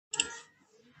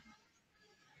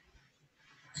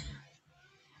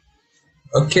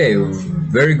Okay,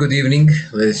 very good evening,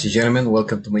 ladies and gentlemen.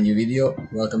 Welcome to my new video.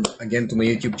 Welcome again to my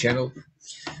YouTube channel.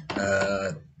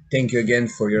 Uh, Thank you again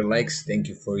for your likes. Thank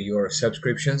you for your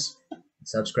subscribes,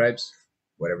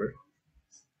 whatever.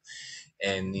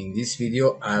 And in this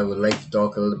video, I would like to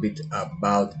talk a little bit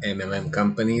about MLM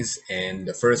companies. And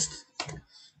the first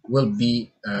will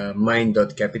be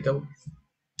Mind.capital.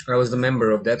 I was the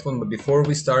member of that one, but before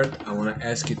we start, I want to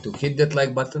ask you to hit that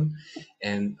like button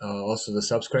and also the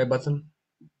subscribe button,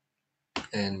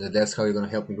 and that's how you're going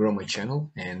to help me grow my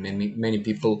channel, and many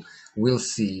people will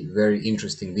see very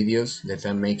interesting videos that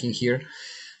I'm making here.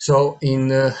 So in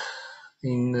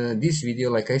this video,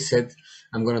 like I said,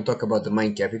 I'm going to talk about the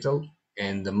Mind Capital.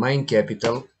 And the Mind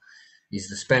Capital is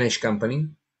the Spanish company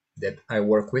that I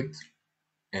work with,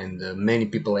 and many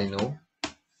people I know.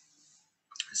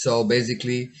 So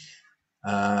basically,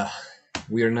 uh,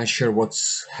 we are not sure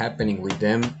what's happening with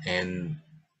them, and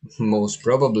most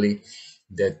probably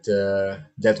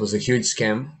that was a huge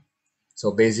scam.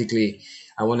 So basically,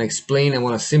 I want to explain, I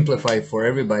want to simplify for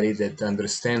everybody that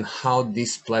understand how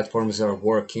these platforms are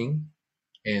working.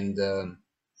 And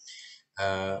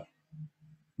uh,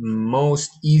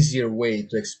 most easier way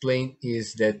to explain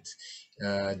is that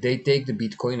they take the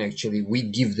Bitcoin. Actually, we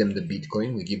give them the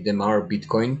Bitcoin. We give them our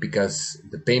Bitcoin because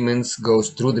the payments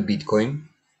goes through the Bitcoin.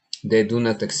 They do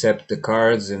not accept the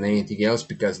cards and anything else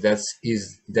because that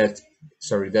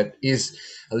is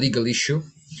a legal issue,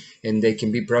 and they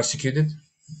can be prosecuted.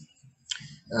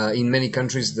 In many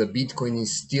countries, the Bitcoin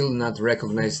is still not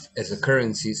recognized as a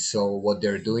currency. So what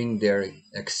they're doing, they're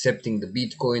accepting the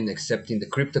Bitcoin, accepting the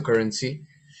cryptocurrency.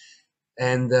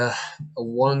 And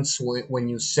when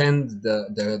you send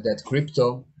that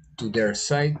crypto to their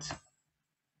site,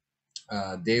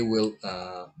 they will,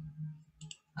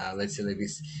 let's say like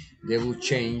this, they will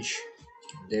change,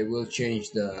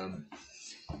 the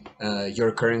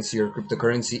your currency, your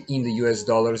cryptocurrency, in the US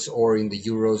dollars or in the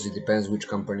euros. It depends which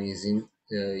company is in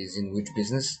which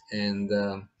business. And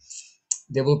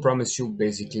they will promise you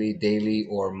basically daily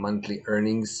or monthly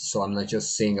earnings. So I'm not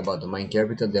just saying about the Mind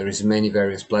Capital. There is many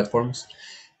various platforms,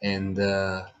 and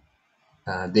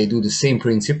they do the same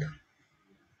principle.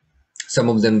 Some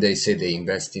of them, they say they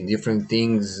invest in different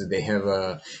things.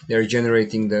 They're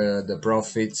generating the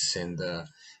profits and the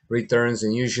returns,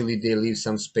 and usually they leave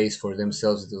some space for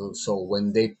themselves. So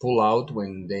when they pull out,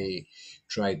 when they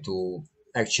try to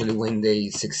actually, when they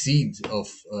succeed of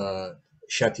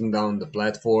shutting down the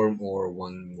platform, or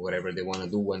when whatever they want to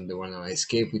do, when they want to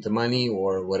escape with the money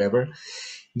or whatever,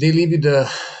 they leave you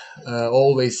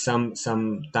always some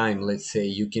time. Let's say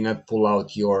you cannot pull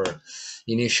out your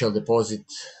initial deposit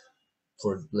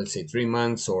for, let's say, 3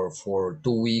 months or for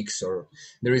 2 weeks, or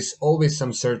there is always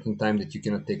some certain time that you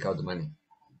cannot take out the money,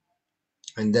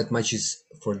 and that much is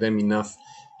for them enough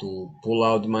to pull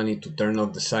out money, to turn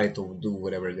off the site, or do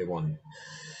whatever they want.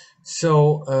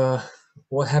 So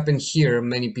what happened here,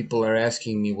 many people are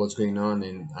asking me what's going on,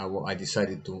 and I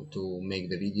decided to make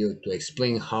the video to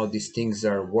explain how these things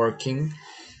are working.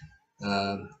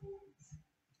 uh,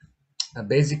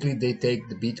 Basically, they take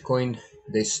the Bitcoin,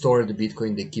 they store the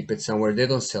Bitcoin, they keep it somewhere. They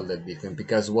don't sell that Bitcoin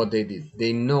because what they did,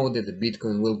 they know that the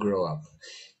Bitcoin will grow up.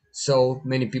 So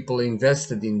many people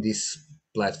invested in this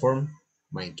platform,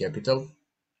 Mind Capital,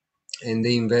 and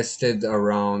they invested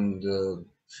around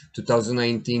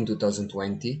 2019,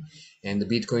 2020, and the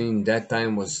Bitcoin in that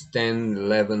time was 10,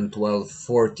 11, 12,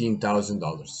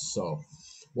 $14,000. So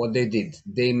what they did,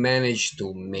 they managed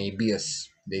to, maybe as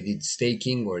they did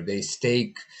staking, or they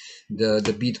stake the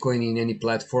Bitcoin in any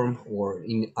platform or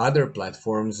in other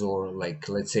platforms, or like,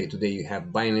 let's say today you have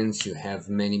Binance, you have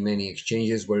many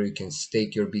exchanges where you can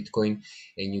stake your Bitcoin,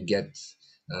 and you get,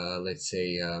 let's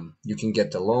say, you can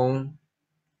get a loan,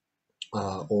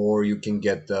 or you can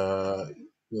get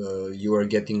you are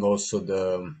getting also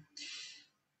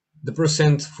the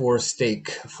percent for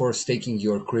staking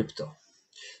your crypto.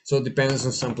 So it depends.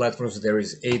 On some platforms there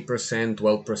is 8%,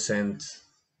 12%.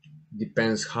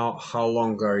 Depends how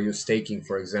long are you staking.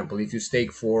 For example, if you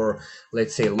stake for,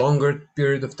 let's say, longer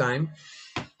period of time,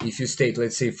 if you stake,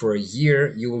 let's say, for a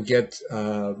year, you will get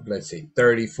let's say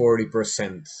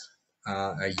 30-40%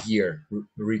 a year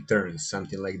returns,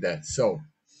 something like that. So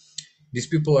these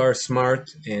people are smart,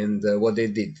 and what they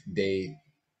did, they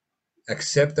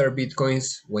accept our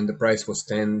Bitcoins when the price was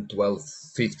 10, 12,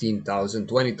 15,000,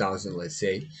 20,000, let's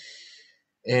say.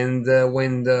 And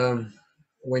when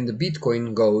the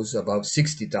Bitcoin goes above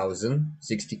 60,000,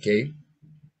 60K,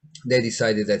 they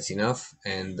decided that's enough,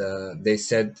 and they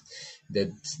said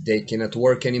that they cannot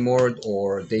work anymore,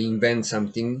 or they invent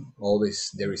something.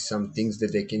 Always there is some things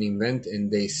that they can invent, and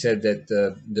they said that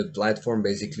the platform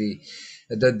basically,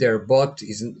 that their bot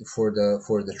isn't for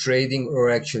the trading, or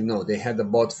actually no, they had a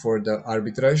bot for the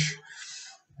arbitrage,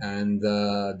 and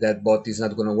that bot is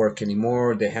not going to work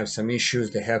anymore. They have some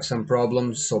issues, they have some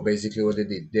problems. So basically what they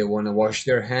did, they want to wash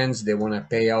their hands, they want to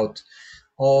pay out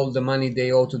all the money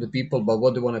they owe to the people. But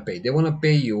what they want to pay, they want to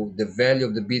pay you the value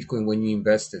of the Bitcoin when you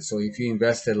invested. So if you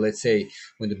invested, let's say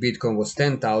when the Bitcoin was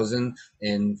 10,000,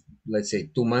 and let's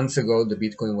say 2 months ago the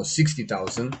Bitcoin was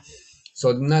 60,000,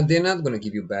 so they're not going to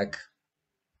give you back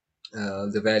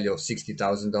the value of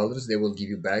 $60,000. They will give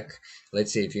you back,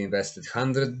 let's say if you invested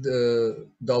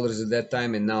 $100 at that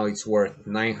time, and now it's worth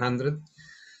 900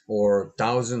 or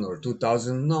 1,000 or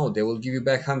 2,000. No, they will give you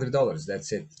back $100.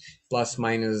 That's it, plus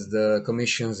minus the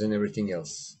commissions and everything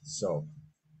else. So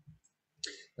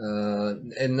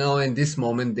and now in this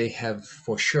moment they have,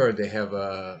 for sure they have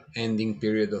a ending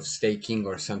period of staking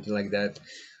or something like that,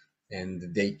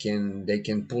 and they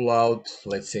can pull out,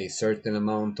 let's say, certain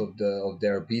amount of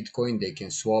their Bitcoin. They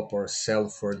can swap or sell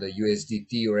for the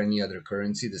USDT or any other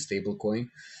currency, the stable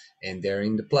coin, and they're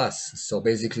in the plus. So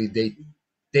basically they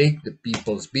take the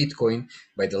people's Bitcoin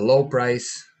by the low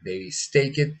price, they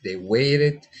stake it, they wait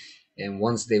it, and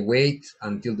once they wait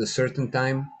until the certain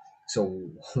time, so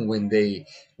when they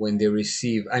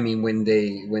receive, I mean, when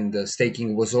the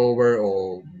staking was over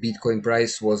or Bitcoin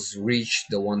price was reached,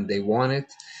 the one they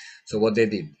wanted, so what they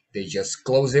did, they just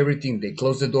close everything, they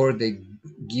close the door, they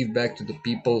give back to the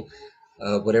people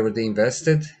whatever they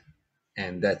invested,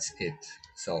 and that's it.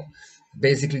 So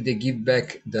basically they give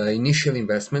back the initial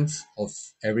investments of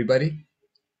everybody.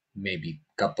 Maybe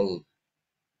couple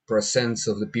percents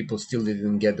of the people still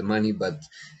didn't get the money, but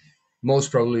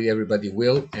most probably everybody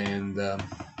will, and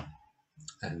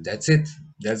that's it.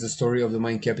 That's the story of the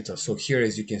Mine Capital. So here,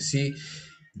 as you can see,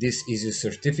 this is a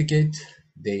certificate.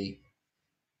 They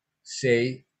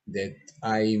say that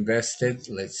I invested,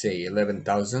 let's say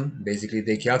 11,000. Basically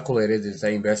they calculated that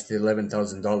I invested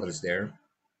 $11,000 there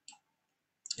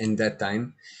in that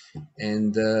time,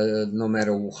 and no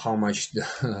matter how much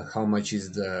how much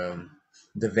is the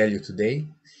value today,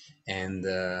 and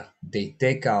they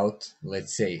take out,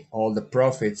 let's say, all the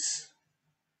profits,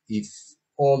 if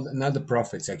all, not the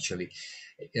profits actually,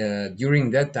 during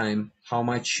that time, how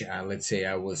much, let's say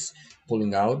I was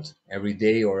pulling out every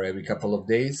day or every couple of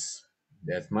days,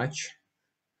 that much.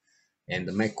 And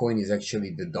the Mech coin is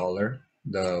actually the dollar.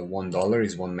 The $1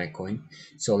 is one Mech coin.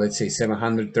 So let's say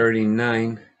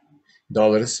 $739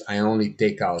 I only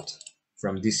take out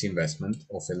from this investment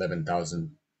of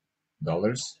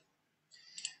 $11,000,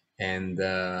 and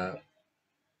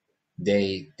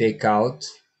they take out.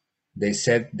 They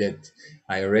said that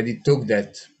I already took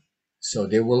that, so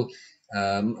they were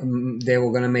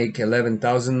gonna make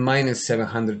 11,000 minus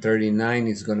 739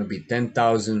 is gonna be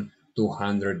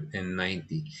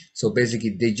 10,290. So basically,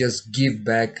 they just give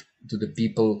back to the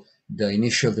people the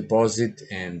initial deposit,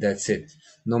 and that's it.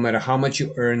 No matter how much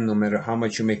you earn, no matter how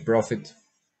much you make profit,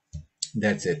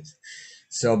 that's it.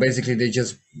 So basically, they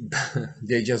just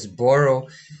they just borrow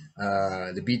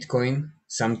the Bitcoin,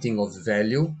 something of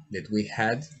value that we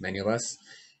had, many of us,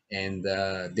 and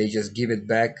they just give it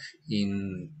back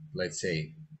in, let's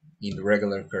say, in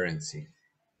regular currency.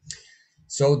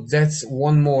 So that's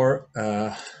one more,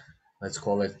 let's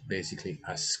call it basically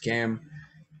a scam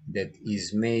that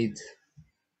is made,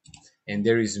 and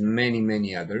there is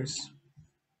many others.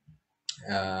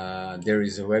 There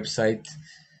is a website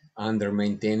under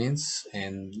maintenance,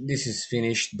 and this is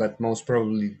finished, but most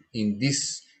probably in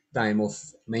this time of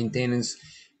maintenance,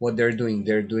 what they're doing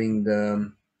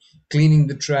the cleaning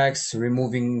the tracks,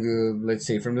 removing, let's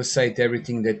say, from the site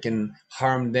everything that can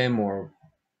harm them, or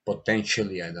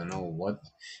potentially, I don't know what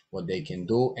they can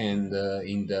do. And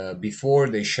in the before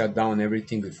they shut down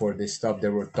everything, before they stopped, they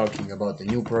were talking about the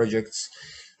new projects,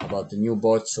 about the new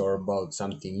bots, or about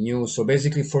something new. So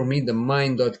basically, for me, the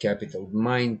mine.capital,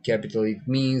 mine capital, it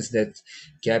means that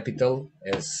capital,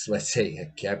 as let's say a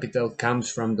capital, comes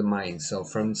from the mine. So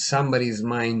from somebody's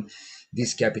mine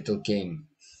this capital came.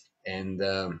 And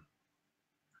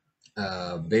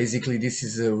basically, this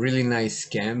is a really nice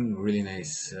scam, really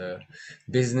nice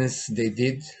business they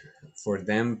did for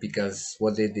them, because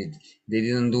what they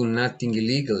didn't do nothing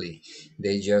illegally.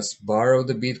 They just borrow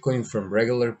the Bitcoin from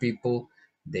regular people.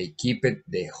 They keep it,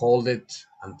 they hold it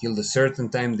until the certain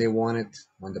time they want it.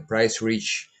 When the price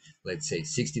reach, let's say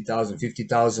 60,000,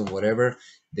 50,000, whatever,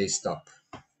 they stop.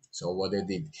 So what they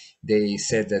did, they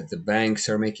said that the banks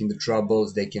are making the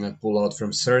troubles. They cannot pull out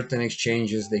from certain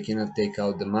exchanges. They cannot take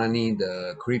out the money,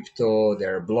 the crypto.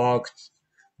 They're blocked.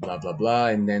 blah blah blah,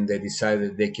 and then they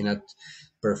decided they cannot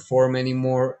perform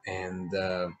anymore, and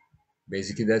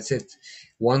basically that's it.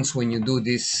 Once when you do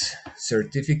this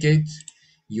certificate,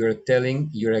 you're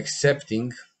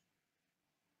accepting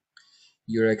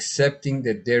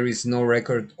that there is no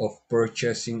record of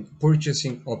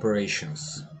purchasing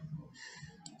operations.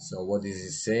 So what does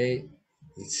it say?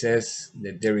 It says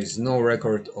that there is no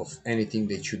record of anything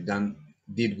that you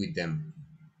did with them.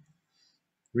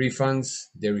 Refunds,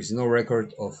 there is no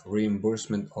record of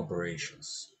reimbursement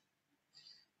operations.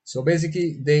 So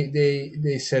basically,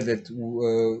 they said that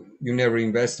we never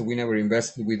invested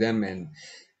with them, and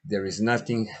there is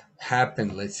nothing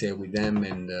happened, let's say, with them,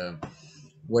 and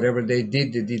whatever they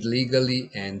did legally,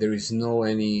 and there is no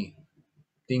anything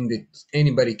that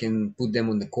anybody can put them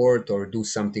on the court or do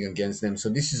something against them. So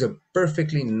this is a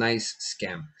perfectly nice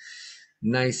scam,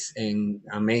 nice and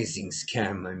amazing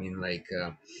scam. I mean, like,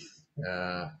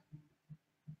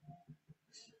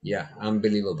 yeah,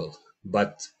 unbelievable,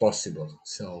 but possible.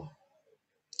 So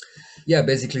yeah,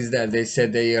 basically it's that they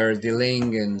said they are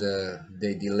delaying, and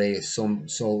they delay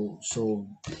so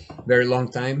very long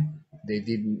time. They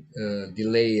did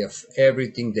delay of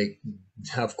everything. They,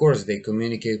 of course, they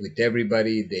communicate with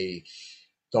everybody. They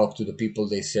talk to the people.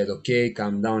 They said, okay,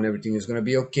 calm down, everything is going to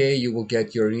be okay, you will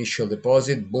get your initial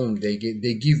deposit. Boom, they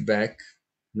give back,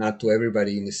 not to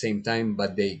everybody in the same time,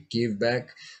 but they give back.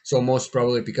 So most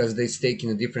probably, because they stake in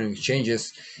the different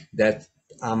exchanges, that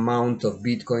amount of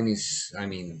Bitcoin is, I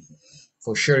mean,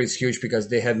 for sure it's huge, because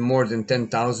they had more than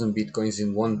 10,000 Bitcoins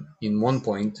in one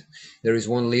point. There is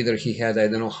one leader, he had, I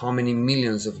don't know how many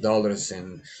millions of dollars,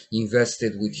 and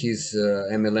invested with his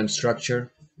MLM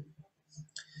structure.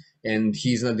 And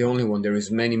he's not the only one. There is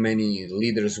many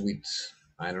leaders with,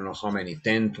 I don't know how many,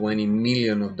 10, 20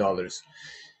 million of dollars.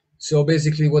 So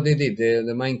basically what they did,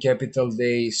 the Mind Capital,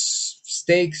 they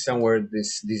stake somewhere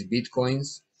these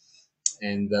Bitcoins,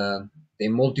 and they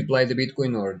multiply the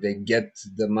Bitcoin, or they get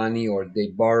the money, or they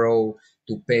borrow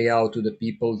to pay out to the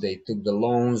people. They took the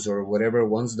loans or whatever.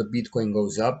 Once the Bitcoin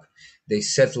goes up, they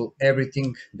settle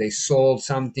everything. They sold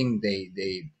something. They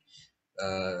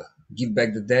uh, give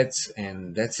back the debts,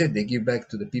 and that's it. They give back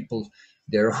to the people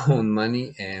their own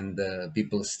money, and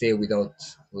people stay without,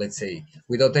 let's say,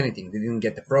 without anything. They didn't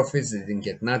get the profits, they didn't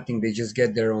get nothing, they just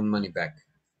get their own money back.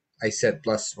 I said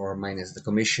plus or minus the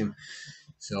commission.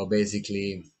 So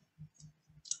basically,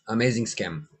 amazing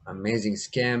scam,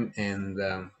 and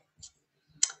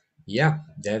yeah,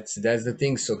 that's the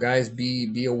thing. So guys,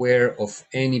 be aware of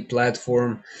any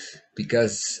platform,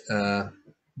 because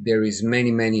there is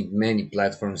many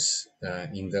platforms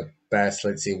in the past,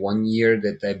 let's say 1 year,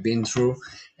 that I've been through,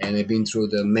 and I've been through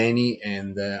the many.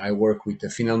 And I work with the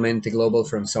Finalmente Global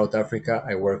from South Africa,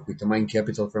 I work with the Mind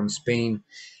Capital from Spain,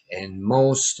 and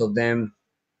most of them,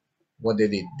 what they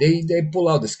did, they pull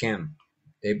out the scam.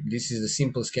 This is a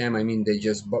simple scam. I mean, they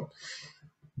just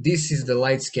this is the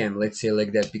light scam, let's say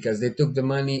like that, because they took the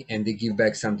money and they give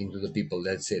back something to the people.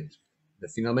 That's it. The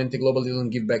Finalmente Global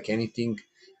didn't give back anything,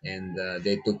 and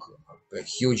they took a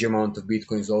huge amount of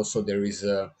Bitcoins. Also, there is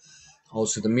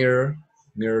also the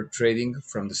Mirror Trading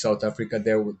from the South Africa.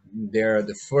 They're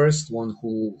the first one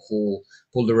who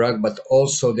pulled the rug, but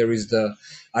also there is the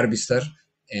Arbistar,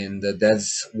 and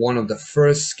that's one of the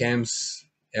first scams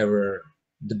ever.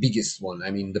 The biggest one, I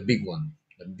mean, the big one.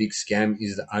 The big scam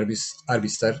is the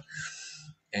Arbistar,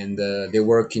 and they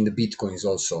work in the Bitcoins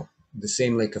also, the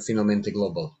same like a Finalmente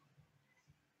Global.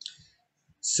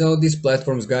 So these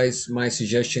platforms, guys, my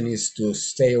suggestion is to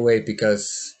stay away,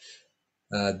 because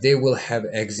they will have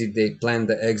exit. They plan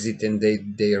the exit, and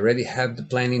they already have the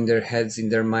plan in their heads, in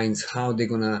their minds, uh, how they're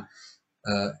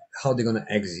gonna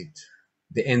exit.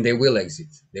 And they will exit.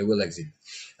 They will exit.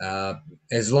 Uh,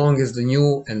 as long as the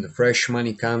new and the fresh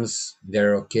money comes,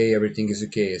 they're okay. Everything is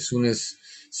okay. As soon as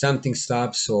something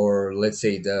stops, or let's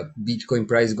say the Bitcoin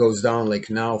price goes down, like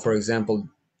now, for example,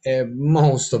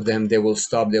 most of them, they will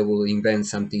stop. They will invent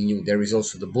something new. There is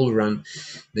also the Bull Run,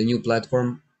 the new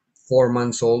platform, 4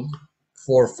 months old,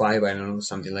 4 or 5, I don't know,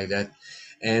 something like that.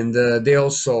 And they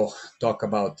also talk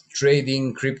about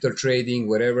trading, crypto trading,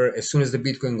 whatever. As soon as the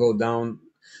Bitcoin go down,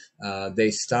 they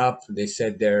stop. They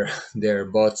said their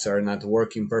bots are not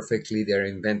working perfectly. They're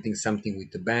inventing something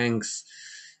with the banks.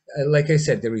 Like I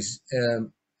said, there is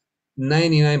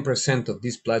 99% of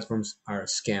these platforms are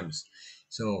scams.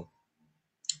 So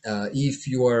if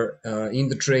you are in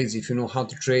the trades, if you know how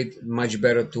to trade, much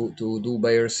better to do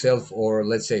by yourself, or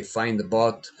let's say find a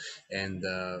bot, and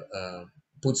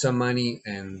put some money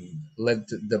and let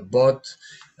the bot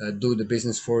do the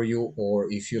business for you.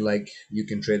 Or if you like, you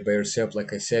can trade by yourself,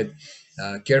 like I said.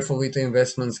 Careful with the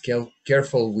investments,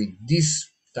 careful with this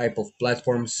type of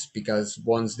platforms, because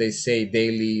once they say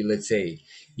daily, let's say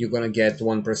you're gonna get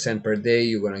 1% per day,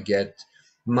 you're gonna get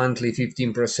monthly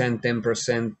 15%,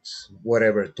 10%,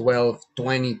 whatever, 12,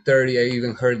 20, 30. I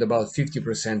even heard about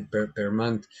 50% per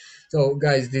month. So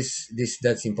guys, this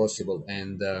that's impossible.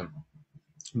 And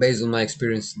based on my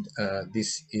experience,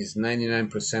 this is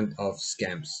 99% of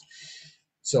scams.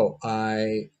 So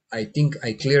I think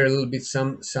I clear a little bit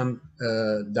some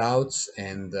doubts,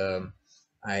 and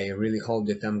I really hope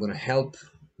that I'm gonna help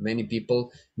many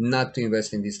people not to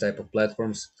invest in this type of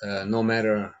platforms. No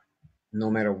matter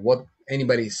what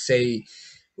anybody say,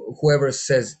 whoever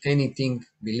says anything,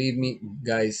 believe me,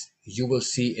 guys, you will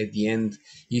see at the end.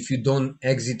 If you don't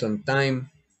exit on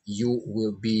time, you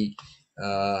will be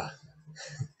uh,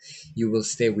 you will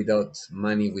stay without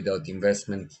money, without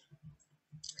investment.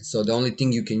 So the only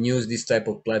thing you can use this type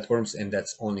of platforms, and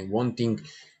that's only one thing,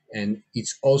 and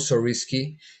it's also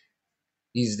risky,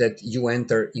 is that you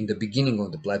enter in the beginning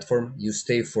of the platform, you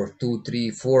stay for 2,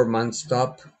 3, 4 months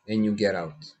top, and you get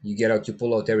out, you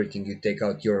pull out everything, you take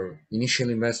out your initial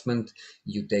investment,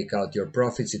 you take out your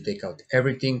profits, you take out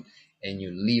everything, and you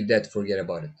leave that, forget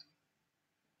about it.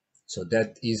 So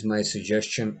that is my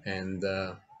suggestion, and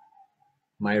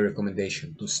my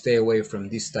recommendation, to stay away from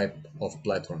this type of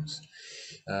platforms.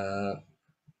 uh,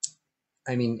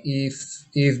 I mean,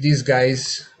 if these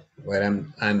guys, well,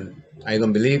 I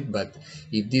don't believe, but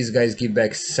if these guys give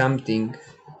back something,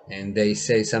 and they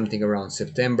say something around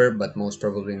September, but most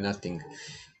probably nothing,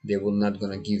 they will not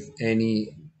gonna give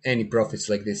any profits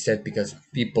like they said, because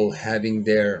people having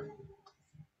their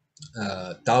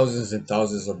thousands and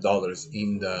thousands of dollars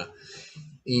in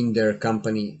their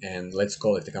company, and let's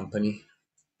call it a company.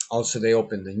 Also, they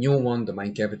opened a new one, the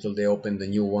Mind Capital. They opened a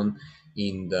new one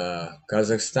in the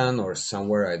Kazakhstan or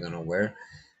somewhere, I don't know where.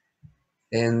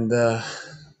 And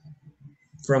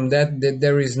from that,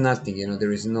 there is nothing.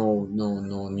 There is no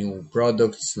new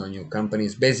products, no new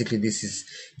companies. Basically, this is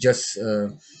just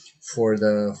for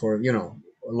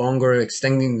longer,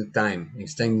 extending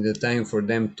the time for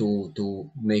them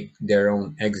to make their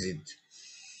own exit.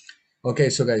 Okay,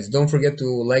 so guys, don't forget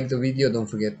to like the video, don't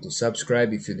forget to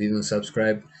subscribe if you didn't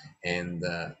subscribe, and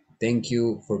thank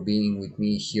you for being with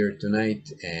me here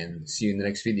tonight, and see you in the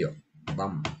next video.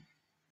 Bam.